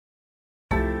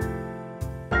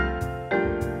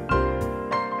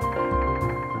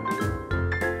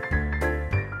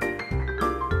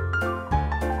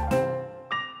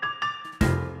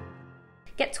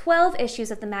Get 12 issues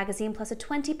of the magazine plus a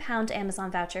 £20 Amazon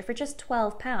voucher for just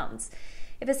 £12.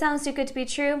 If it sounds too good to be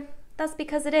true, that's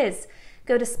because it is.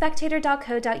 Go to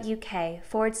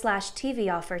spectator.co.uk/TV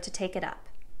offer to take it up.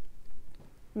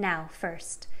 Now,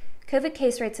 first, COVID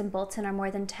case rates in Bolton are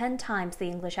more than 10 times the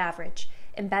English average.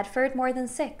 In Bedford, more than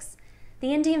 6.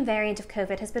 The Indian variant of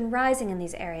COVID has been rising in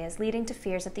these areas, leading to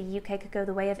fears that the UK could go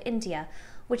the way of India,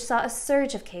 which saw a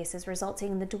surge of cases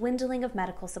resulting in the dwindling of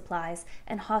medical supplies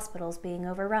and hospitals being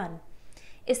overrun.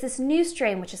 It's this new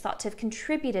strain which is thought to have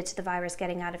contributed to the virus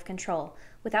getting out of control,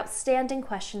 with outstanding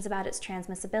questions about its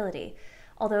transmissibility,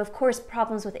 although of course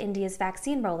problems with India's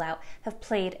vaccine rollout have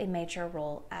played a major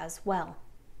role as well.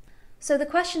 So the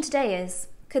question today is,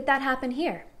 could that happen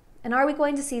here? And are we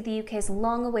going to see the UK's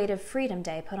long-awaited Freedom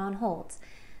Day put on hold?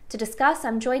 To discuss,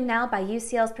 I'm joined now by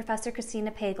UCL's Professor Christina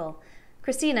Pagel.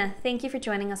 Christina, thank you for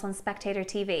joining us on Spectator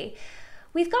TV.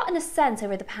 We've gotten a sense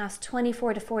over the past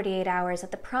 24 to 48 hours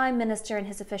that the Prime Minister and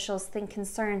his officials think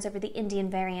concerns over the Indian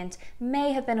variant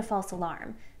may have been a false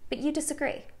alarm, but you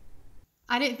disagree.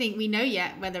 I don't think we know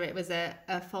yet whether it was a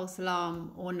false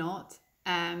alarm or not.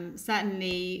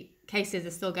 Certainly, cases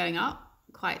are still going up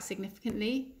quite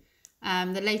significantly.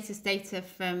 The latest data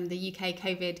from the UK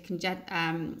COVID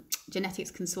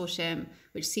Genetics Consortium,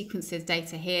 which sequences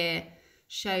data here,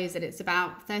 shows that it's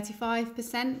about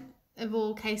 35% of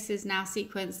all cases now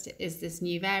sequenced is this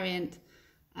new variant.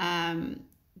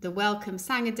 The Wellcome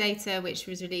Sanger data, which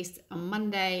was released on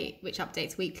Monday, which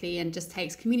updates weekly and just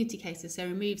takes community cases, so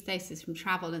removes cases from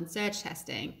travel and surge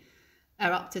testing,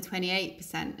 are up to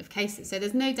 28% of cases. So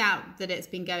there's no doubt that it's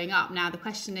been going up. Now the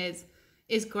question is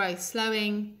growth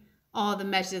slowing? Are the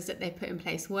measures that they put in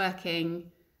place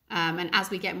working? And as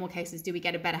we get more cases, do we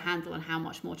get a better handle on how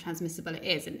much more transmissible it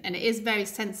is? And it is very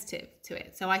sensitive to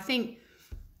it. So I think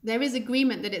there is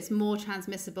agreement that it's more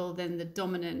transmissible than the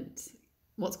dominant,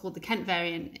 what's called the Kent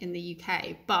variant in the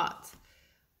UK. But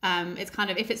it's kind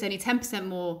of, if it's only 10%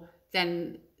 more,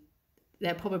 then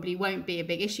there probably won't be a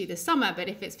big issue this summer. But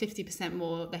if it's 50%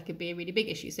 more, there could be a really big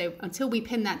issue. So until we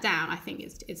pin that down, I think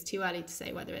it's too early to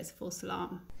say whether it's a false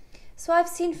alarm. So I've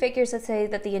seen figures that say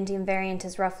that the Indian variant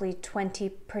is roughly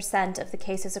 20% of the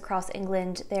cases across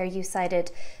England. There you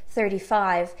cited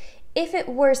 35. If it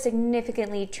were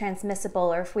significantly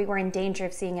transmissible, or if we were in danger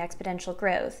of seeing exponential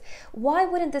growth, why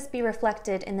wouldn't this be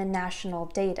reflected in the national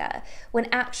data, when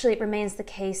actually it remains the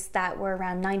case that we're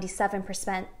around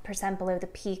 97% below the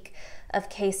peak of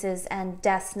cases and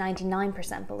deaths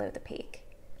 99% below the peak?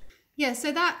 Yeah,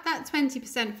 so that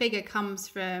 20% figure comes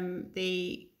from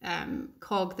the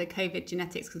COG, the COVID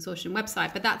Genetics Consortium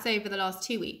website, but that's over the last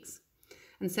 2 weeks.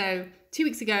 And so 2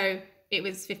 weeks ago, it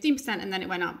was 15% and then it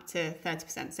went up to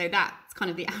 30%. So that's kind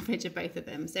of the average of both of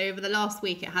them. So over the last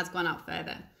week, it has gone up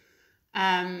further.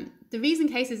 The reason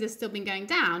cases have still been going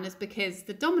down is because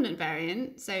the dominant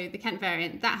variant, so the Kent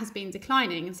variant, that has been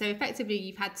declining. And so effectively,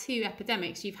 you've had two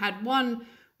epidemics. You've had one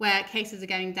where cases are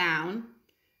going down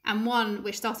and one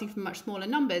which, starting from much smaller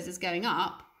numbers, is going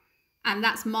up. And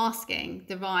that's masking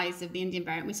the rise of the Indian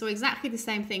variant. We saw exactly the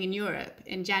same thing in Europe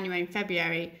in January and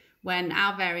February, when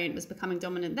our variant was becoming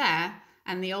dominant there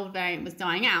and the old variant was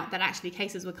dying out, that actually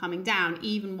cases were coming down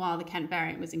even while the Kent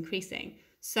variant was increasing.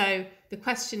 So the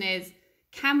question is,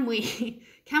 can we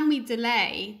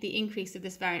delay the increase of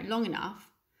this variant long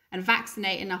enough and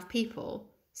vaccinate enough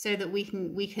people so that we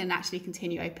can actually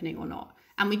continue opening or not?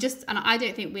 And I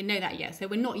don't think we know that yet. So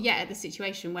we're not yet at the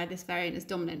situation where this variant is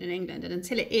dominant in England. And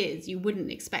until it is, you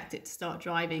wouldn't expect it to start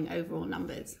driving overall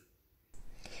numbers.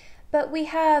 But we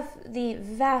have the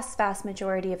vast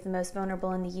majority of the most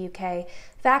vulnerable in the UK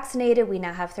vaccinated. We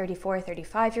now have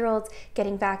 35-year-olds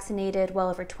getting vaccinated. Well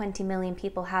over 20 million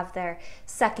people have their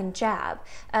second jab.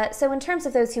 So in terms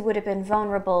of those who would have been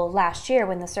vulnerable last year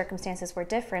when the circumstances were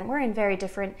different, we're in very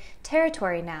different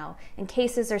territory now. And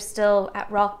cases are still at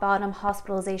rock bottom,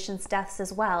 hospitalizations, deaths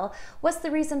as well. What's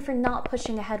the reason for not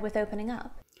pushing ahead with opening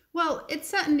up? Well, it's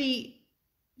certainly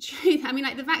truth. I mean,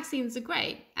 like, the vaccines are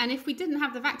great. And if we didn't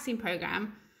have the vaccine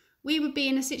program, we would be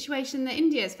in a situation that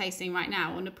India is facing right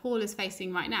now, or Nepal is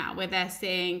facing right now, where they're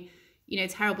seeing,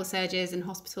 terrible surges and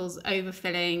hospitals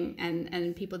overfilling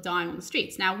and people dying on the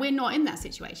streets. Now, we're not in that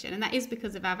situation, and that is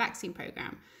because of our vaccine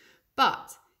program.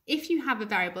 But if you have a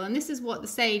variable, and this is what the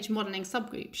SAGE modelling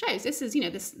subgroup shows, this is,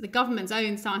 the government's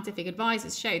own scientific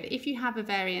advisors show that if you have a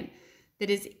variant that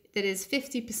is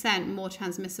 50% more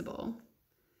transmissible,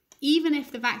 even if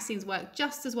the vaccines work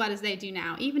just as well as they do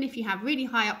now, even if you have really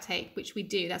high uptake, which we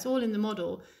do, that's all in the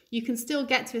model, you can still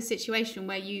get to a situation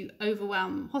where you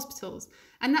overwhelm hospitals.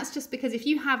 And that's just because if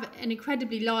you have an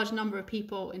incredibly large number of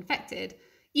people infected,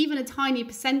 even a tiny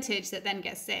percentage that then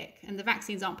gets sick, and the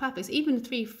vaccines aren't perfect, so even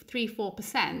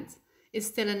 4% is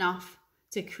still enough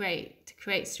to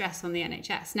create stress on the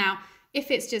NHS. Now, if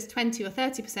it's just 20 or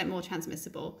 30% more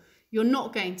transmissible, you're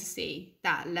not going to see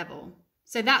that level.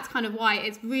 So that's kind of why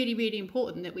it's really, really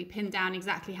important that we pin down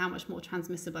exactly how much more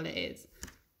transmissible it is.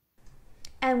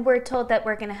 And we're told that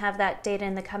we're going to have that data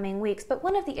in the coming weeks. But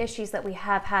one of the issues that we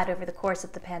have had over the course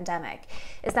of the pandemic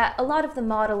is that a lot of the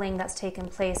modeling that's taken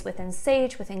place within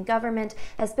SAGE, within government,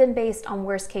 has been based on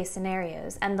worst case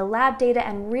scenarios. And the lab data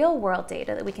and real world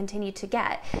data that we continue to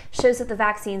get shows that the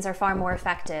vaccines are far more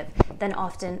effective than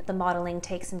often the modeling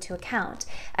takes into account.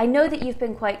 I know that you've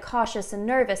been quite cautious and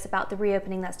nervous about the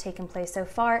reopening that's taken place so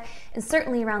far, and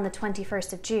certainly around the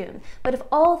 21st of June. But if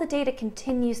all the data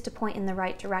continues to point in the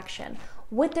right direction,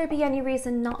 would there be any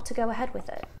reason not to go ahead with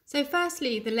it? So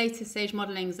firstly, the latest SAGE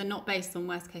modellings are not based on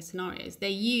worst case scenarios. They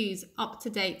use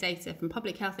up-to-date data from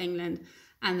Public Health England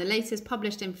and the latest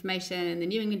published information in the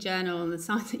New England Journal and the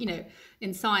Science,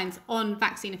 in Science on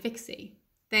vaccine efficacy.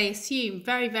 They assume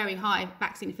very, very high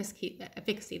vaccine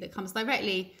efficacy that comes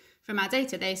directly from our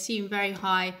data. They assume very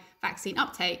high vaccine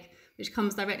uptake, which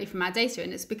comes directly from our data.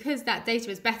 And it's because that data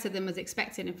is better than was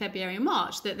expected in February and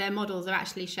March that their models are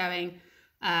actually showing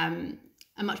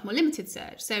a much more limited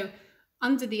surge. So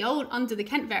under the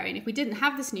Kent variant, if we didn't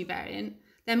have this new variant,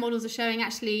 their models are showing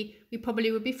actually we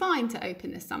probably would be fine to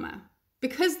open this summer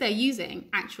because they're using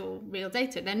actual real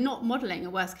data. They're not modelling a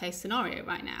worst case scenario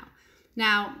right now.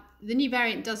 Now, the new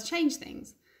variant does change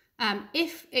things.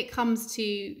 If it comes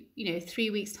to 3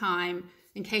 weeks' time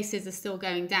and cases are still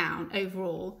going down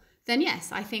overall, then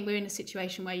yes, I think we're in a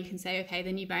situation where you can say, okay,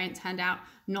 the new variant turned out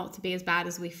not to be as bad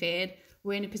as we feared.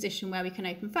 We're in a position where we can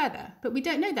open further, but we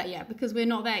don't know that yet because we're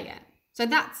not there yet. So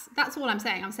that's all I'm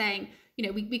saying. I'm saying,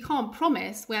 we can't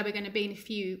promise where we're going to be in a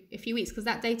few weeks because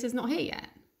that data is not here yet.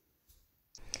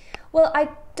 Well, I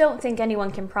don't think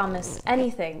anyone can promise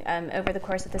anything over the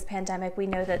course of this pandemic. We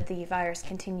know that the virus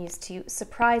continues to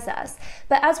surprise us.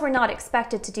 But as we're not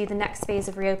expected to do the next phase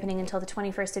of reopening until the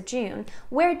 21st of June,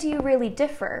 where do you really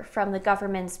differ from the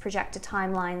government's projected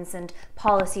timelines and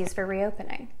policies for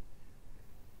reopening?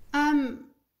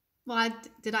 Well,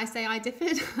 did I say I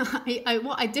differed?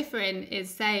 What I differ in is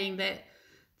saying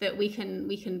that we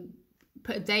can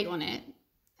put a date on it,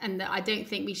 and that I don't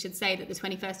think we should say that the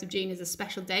 21st of June is a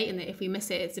special date and that if we miss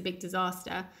it, it's a big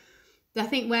disaster. I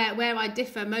think where I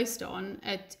differ most on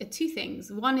are two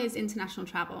things. One is international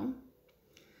travel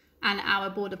and our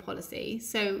border policy.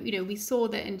 So, we saw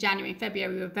that in January and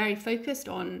February, we were very focused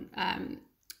on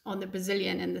the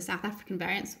Brazilian and the South African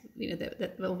variants,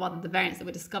 the variants that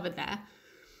were discovered there.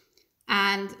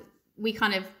 And we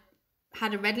kind of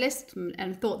had a red list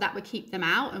and thought that would keep them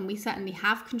out. And we certainly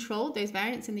have controlled those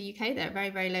variants in the UK. They're at very,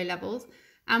 very low levels.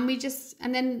 And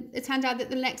then it turned out that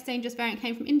the next dangerous variant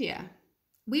came from India.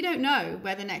 We don't know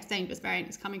where the next dangerous variant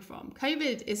is coming from.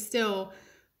 COVID is still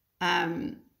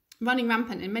running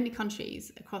rampant in many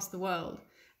countries across the world.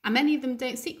 And many of them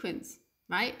don't sequence.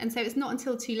 Right? And so it's not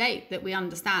until too late that we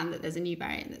understand that there's a new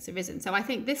variant that's arisen. So I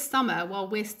think this summer, while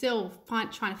we're still trying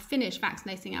to finish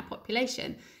vaccinating our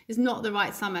population, is not the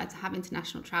right summer to have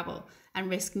international travel and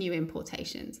risk new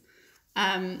importations.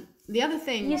 The other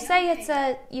thing... You say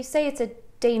it's a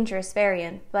dangerous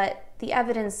variant, but the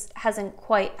evidence hasn't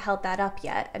quite held that up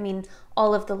yet. I mean,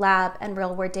 all of the lab and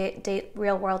real world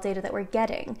data that we're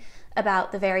getting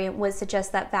about the variant would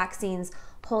suggest that vaccines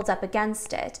hold up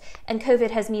against it, and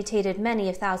COVID has mutated many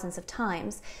of thousands of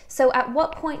times. So at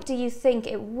what point do you think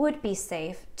it would be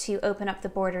safe to open up the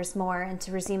borders more and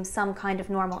to resume some kind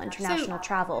of normal international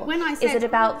travel? Is it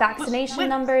about vaccination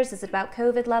numbers? Is it about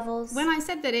COVID levels? When I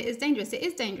said that it is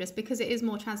dangerous because it is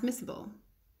more transmissible.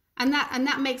 And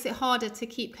that makes it harder to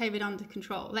keep COVID under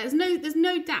control. There's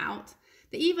no doubt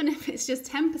that even if it's just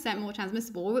 10% more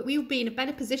transmissible, we would be in a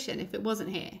better position if it wasn't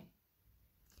here.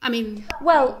 I mean,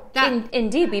 well,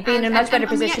 indeed, we'd be in a much better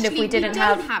position if we didn't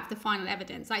have the final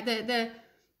evidence. Like the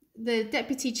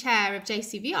deputy chair of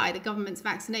JCVI, the government's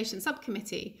vaccination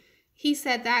subcommittee, he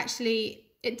said that actually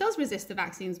it does resist the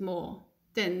vaccines more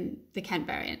than the Kent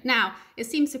variant. Now, it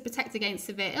seems to protect against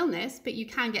severe illness, but you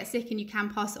can get sick and you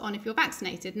can pass it on if you're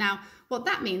vaccinated. Now, what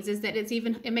that means is that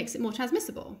it makes it more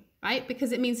transmissible, right?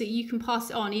 Because it means that you can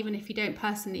pass it on even if you don't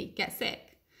personally get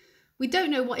sick. We don't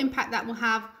know what impact that will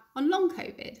have on long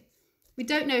COVID. We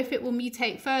don't know if it will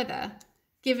mutate further,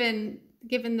 given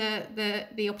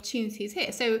the opportunities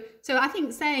here. So I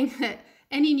think saying that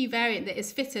any new variant that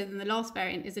is fitter than the last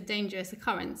variant is a dangerous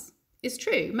occurrence is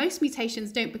true. Most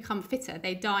mutations don't become fitter,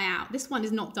 they die out. This one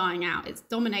is not dying out. It's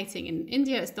dominating in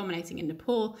India, it's dominating in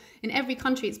Nepal. In every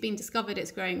country it's been discovered,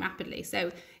 it's growing rapidly.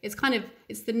 So it's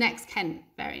the next Kent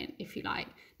variant, if you like.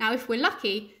 Now, if we're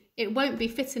lucky, it won't be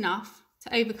fit enough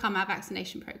to overcome our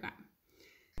vaccination program.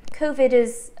 COVID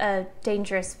is a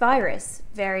dangerous virus,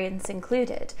 variants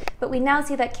included, but we now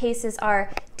see that cases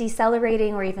are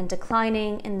decelerating or even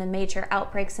declining in the major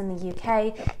outbreaks in the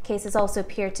UK. Cases also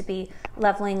appear to be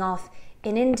leveling off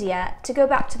in India. To go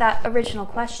back to that original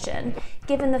question,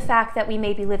 given the fact that we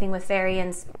may be living with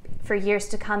variants for years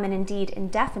to come and indeed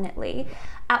indefinitely,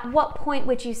 at what point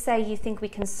would you say you think we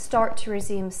can start to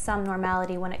resume some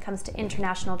normality when it comes to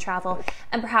international travel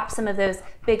and perhaps some of those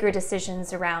bigger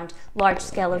decisions around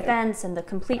large-scale events and the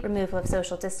complete removal of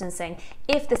social distancing,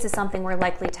 if this is something we're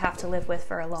likely to have to live with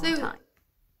for a long time?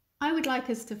 I would like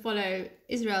us to follow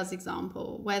Israel's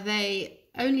example, where they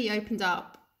only opened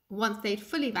up once they'd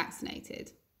fully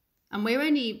vaccinated. And we're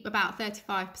only about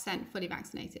 35% fully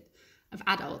vaccinated of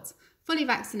adults. Fully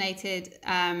vaccinated,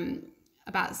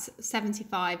 about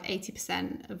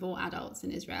 75-80% of all adults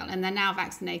in Israel, and they're now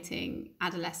vaccinating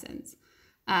adolescents.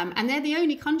 And they're the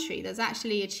only country that's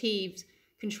actually achieved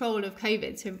control of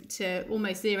COVID to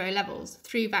almost zero levels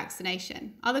through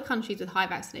vaccination. Other countries with high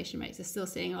vaccination rates are still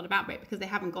seeing a lot of outbreak because they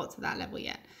haven't got to that level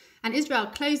yet. And Israel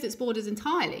closed its borders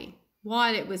entirely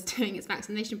while it was doing its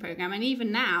vaccination program, and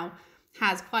even now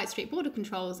has quite strict border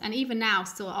controls, and even now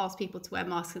still asks people to wear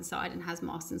masks inside and has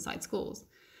masks inside schools.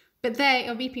 But they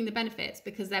are reaping the benefits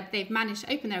because they've managed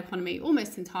to open their economy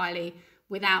almost entirely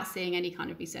without seeing any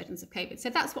kind of resurgence of COVID. So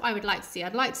that's what I would like to see.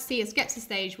 I'd like to see us get to a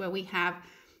stage where we have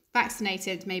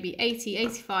vaccinated maybe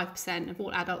 80-85% of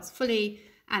all adults fully,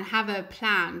 and have a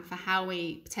plan for how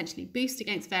we potentially boost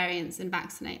against variants and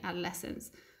vaccinate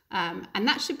adolescents. And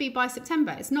that should be by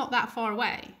September. It's not that far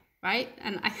away, right?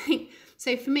 And I think,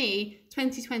 so for me,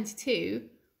 2022,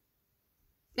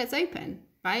 let's open,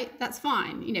 right? That's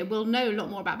fine. You know, we'll know a lot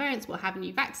more about variants. We'll have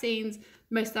new vaccines.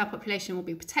 Most of our population will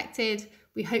be protected.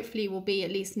 We hopefully will be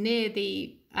at least near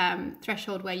the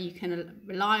threshold where you can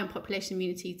rely on population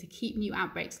immunity to keep new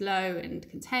outbreaks low and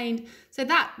contained. So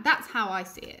that's how I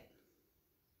see it.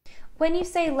 When you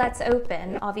say let's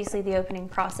open, obviously the opening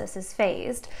process is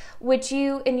phased. Would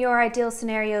you, in your ideal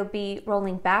scenario, be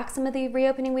rolling back some of the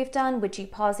reopening we've done? Would you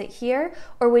pause it here?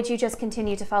 Or would you just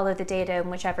continue to follow the data in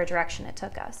whichever direction it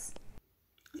took us?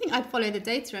 I think I'd follow the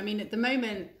data. I mean, at the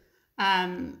moment,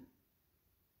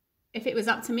 if it was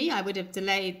up to me, I would have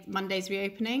delayed Monday's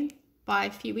reopening by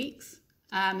a few weeks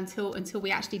until we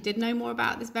actually did know more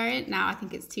about this variant. Now I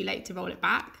think it's too late to roll it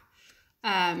back.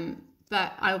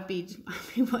 But I'll be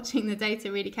watching the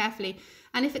data really carefully.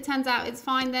 And if it turns out it's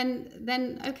fine,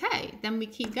 then okay, then we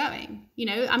keep going. You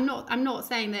know, I'm not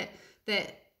saying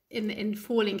that in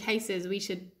falling cases we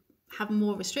should have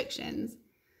more restrictions,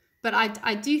 but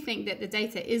I do think that the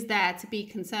data is there to be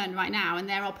concerned right now, and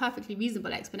there are perfectly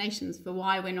reasonable explanations for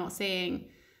why we're not seeing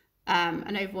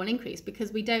an overall increase,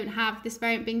 because we don't have this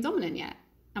variant being dominant yet.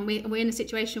 And we're in a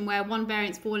situation where one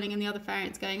variant's falling and the other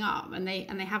variant's going up, and they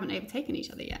haven't overtaken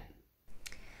each other yet.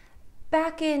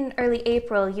 Back in early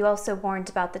April, you also warned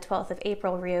about the 12th of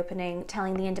April reopening,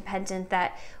 telling The Independent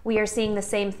that we are seeing the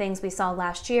same things we saw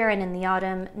last year, and in the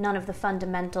autumn, none of the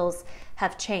fundamentals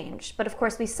have changed. But of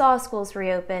course, we saw schools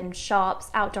reopen,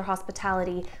 shops, outdoor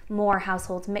hospitality, more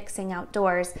households mixing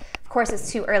outdoors. Of course,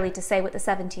 it's too early to say what the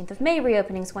 17th of May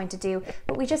reopening is going to do,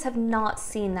 but we just have not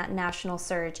seen that national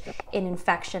surge in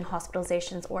infection,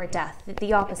 hospitalizations, or death.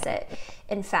 The opposite,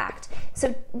 in fact.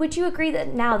 So would you agree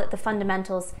that now that the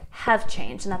fundamentals have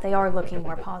changed and that they are looking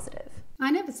more positive? I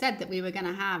never said that we were going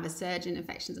to have a surge in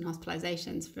infections and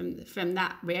hospitalizations from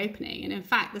that reopening. And in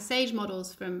fact, the SAGE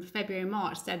models from February and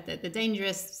March said that the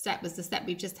dangerous step was the step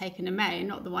we've just taken in May,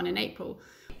 not the one in April.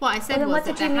 What I said was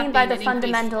that there had been an increase. What did you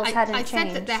mean by the fundamentals hadn't changed? I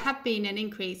said that there have been an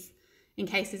increase in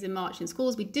cases in March in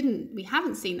schools. We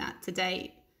haven't seen that to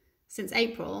date since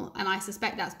April. And I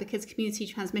suspect that's because community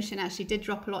transmission actually did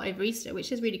drop a lot over Easter,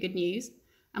 which is really good news.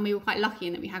 And we were quite lucky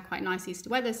in that we had quite nice Easter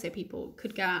weather, so people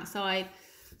could go outside.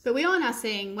 But we are now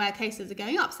seeing where cases are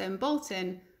going up. So in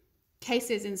Bolton,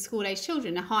 cases in school-aged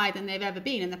children are higher than they've ever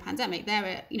been in the pandemic. They're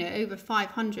at, over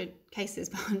 500 cases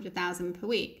per 100,000 per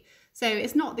week. So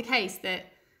it's not the case that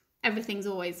everything's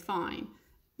always fine.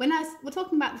 When we're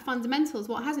talking about the fundamentals,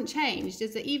 what hasn't changed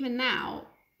is that even now,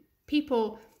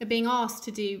 people are being asked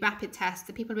to do rapid tests,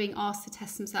 that people are being asked to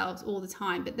test themselves all the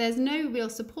time, but there's no real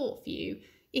support for you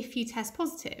if you test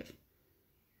positive.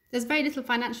 there's very little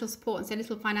financial support and so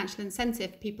little financial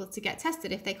incentive for people to get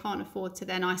tested if they can't afford to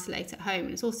then isolate at home.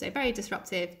 And it's also very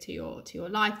disruptive to your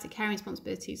life, to caring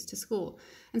responsibilities, to school.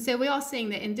 And so we are seeing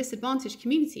that in disadvantaged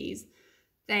communities,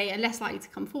 they are less likely to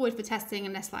come forward for testing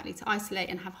and less likely to isolate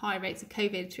and have high rates of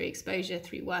COVID through exposure,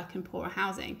 through work and poorer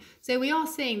housing. So we are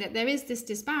seeing that there is this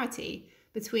disparity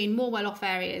between more well-off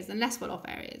areas and less well-off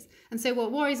areas. And so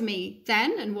what worries me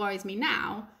then and worries me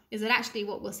now is that actually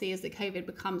what we'll see is that COVID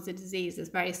becomes a disease that's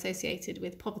very associated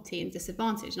with poverty and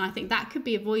disadvantage. And I think that could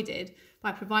be avoided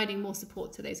by providing more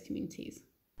support to those communities.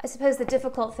 I suppose the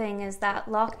difficult thing is that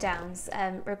lockdowns,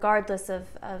 regardless of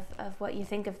what you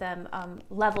think of them,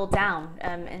 level down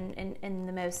in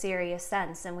the most serious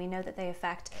sense. And we know that they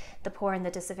affect the poor and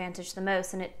the disadvantaged the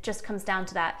most. And it just comes down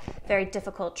to that very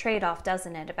difficult trade-off,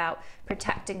 doesn't it, about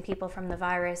protecting people from the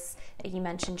virus. You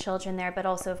mentioned children there, but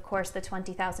also, of course, the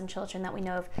 20,000 children that we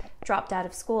know have dropped out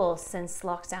of school since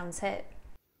lockdowns hit.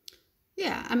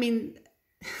 Yeah, I mean,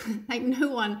 like no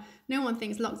one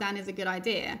thinks lockdown is a good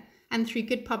idea. And through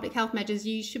good public health measures,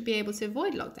 you should be able to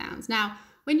avoid lockdowns. Now,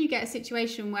 when you get a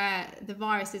situation where the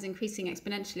virus is increasing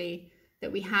exponentially, that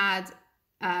we had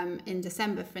in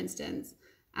December, for instance,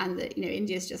 and that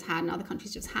India's just had and other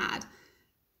countries just had,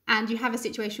 and you have a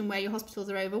situation where your hospitals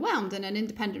are overwhelmed, and an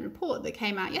independent report that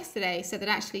came out yesterday said that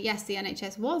actually, yes, the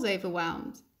NHS was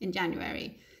overwhelmed in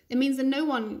January. It means that no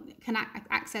one can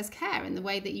access care in the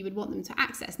way that you would want them to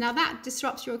access. Now, that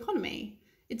disrupts your economy.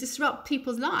 It disrupts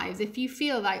people's lives. If you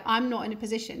feel like I'm not in a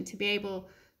position to be able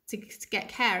to get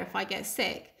care if I get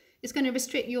sick, it's going to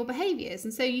restrict your behaviours.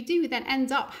 And so you do then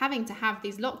end up having to have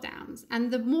these lockdowns.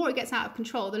 And the more it gets out of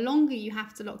control, the longer you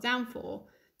have to lock down for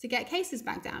to get cases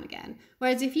back down again.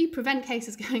 Whereas if you prevent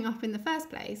cases going up in the first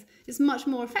place, it's much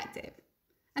more effective.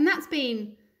 And that's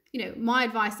been, my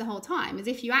advice the whole time is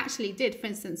if you actually did, for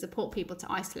instance, support people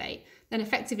to isolate, then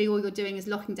effectively all you're doing is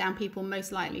locking down people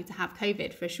most likely to have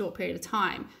COVID for a short period of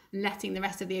time and letting the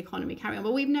rest of the economy carry on.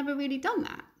 But we've never really done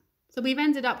that. So we've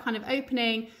ended up kind of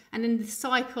opening and in the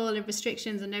cycle of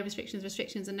restrictions and no restrictions,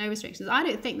 restrictions and no restrictions. I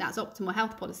don't think that's optimal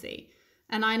health policy,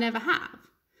 and I never have.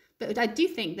 But I do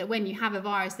think that when you have a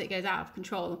virus that goes out of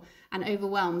control and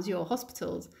overwhelms your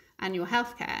hospitals and your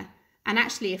healthcare, and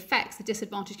actually affects the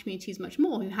disadvantaged communities much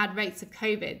more, who had rates of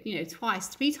COVID, twice,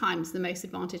 3 times the most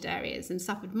advantaged areas and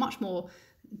suffered much more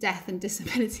death and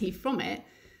disability from it,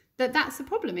 that's a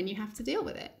problem and you have to deal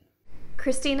with it.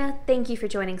 Christina, thank you for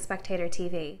joining Spectator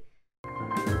TV.